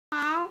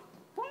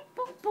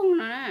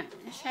nó nè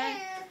sao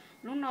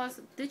lúc nó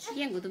tứ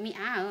chi của tụi mình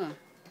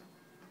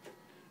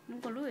lúc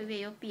có lúc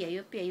về yo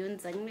bịa yo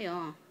dẫn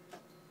liền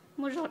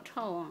mua rót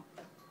thầu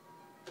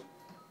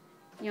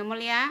nhiều mà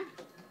lia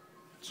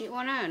chị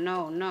ôn à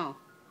no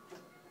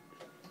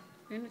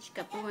nên chỉ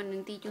cặp con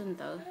nên ti chun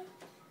tớ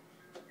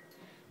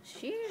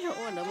xí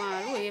rồi đó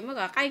mà lúc ấy mới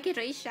cả cái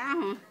rẫy sao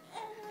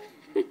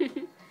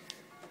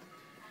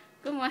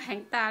cứ mà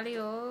hành ta đi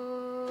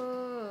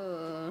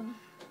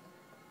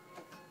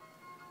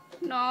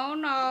no,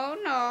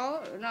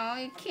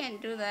 you can't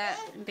do that,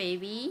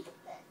 baby.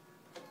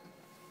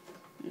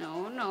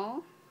 No.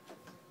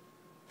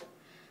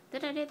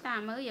 Tới đây để ta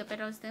mới giờ phải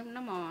đâu xem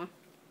nó mò.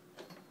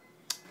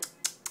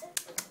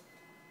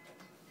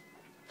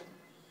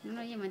 Nó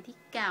nói mà thích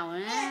cào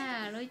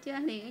á, lối chưa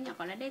thì cái nhỏ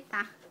còn là để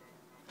ta.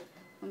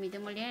 Mà mình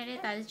tôi mới lấy để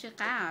ta chưa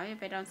cá ở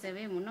phải đâu xem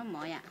với muốn nó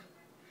mò ạ.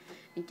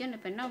 Mình chứ này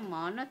phải nó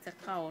mò nó sẽ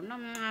cầu nó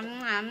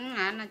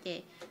ngắn là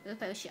chị,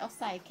 phải xí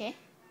outside okay.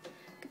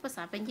 Cái bữa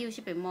sáng bên dưới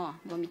sẽ phải mò,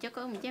 mà mình chắc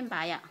có mình trên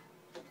bài ạ.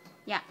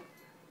 Dạ,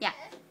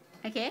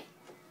 ok,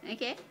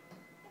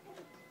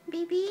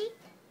 baby,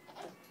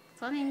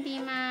 con em đi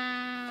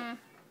mà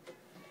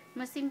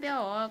xin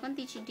béo con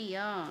đi chỉ đi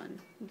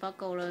vào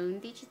cầu rồi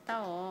đi chỉ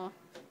tao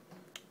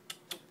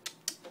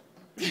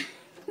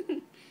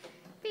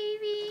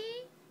baby,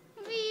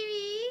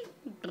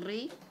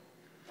 rì,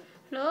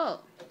 lô,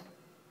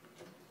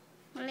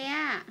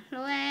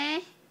 lô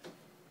ấy.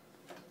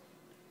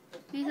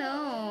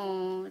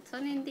 Hello,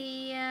 son em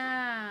đi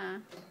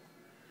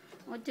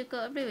chưa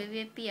có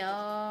về bìa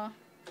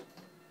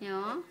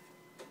nhớ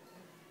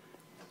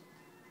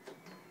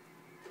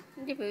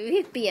đi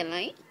về bìa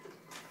lấy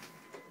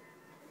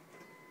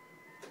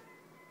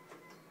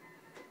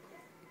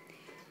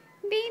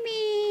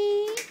baby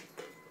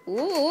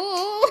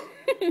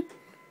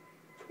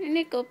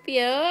này có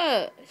bìa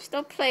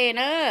stop playing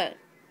nữa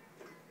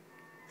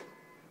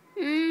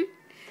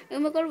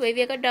mà có về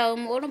việc cái đầu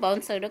mỗi nó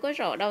bọn sờ nó có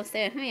rõ đầu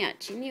xe hay à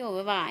chỉ nhiều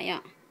với vải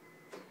ạ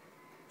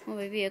mà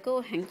về việc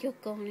có hàng chục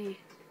con này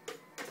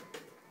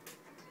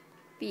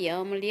bìa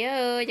mà lia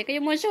ơi cái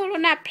mua số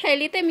luôn nè play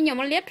li tên mình nhiều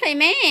mà lia play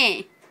mẹ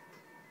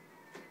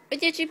bây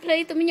giờ chỉ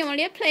play tụi mình nhiều mà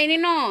lia play đi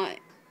nọ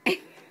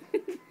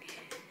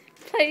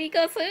play đi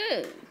cơ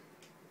sư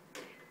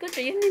cứ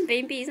chỉ nên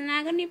baby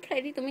na cái đi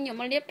play đi tụi mình nhiều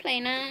mà lia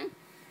play nè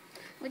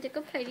bây giờ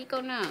cứ play đi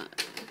con nè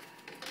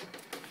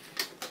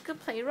cứ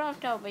play rau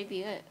trâu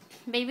baby ơi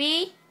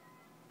baby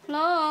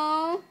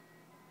hello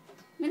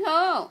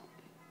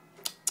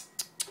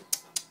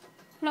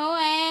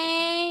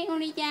ơi con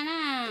đi cha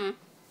nè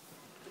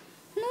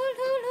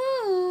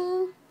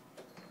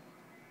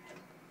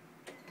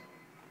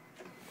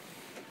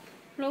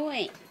hello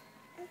ơi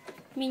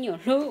mình nhỏ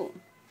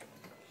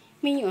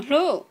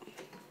lô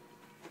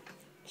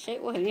sẽ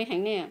của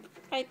hành này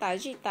cái tài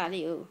gì tài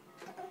liệu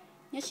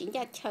nhớ xin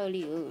ra chờ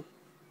liệu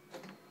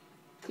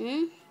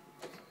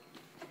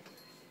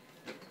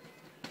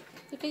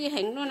cái gì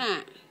hành luôn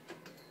à